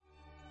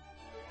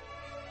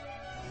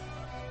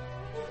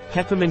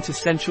Peppermint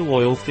essential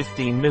oil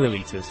 15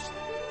 ml.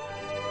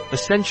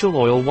 Essential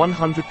oil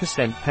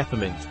 100%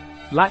 peppermint.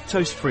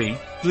 Lactose-free,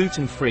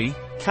 gluten-free,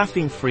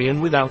 caffeine-free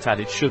and without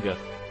added sugar.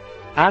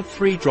 Add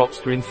 3 drops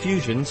for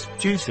infusions,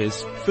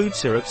 juices, food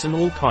syrups and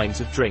all kinds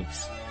of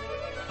drinks.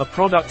 A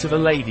product of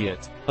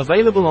ELADIET.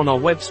 Available on our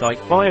website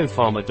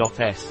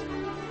biopharma.s.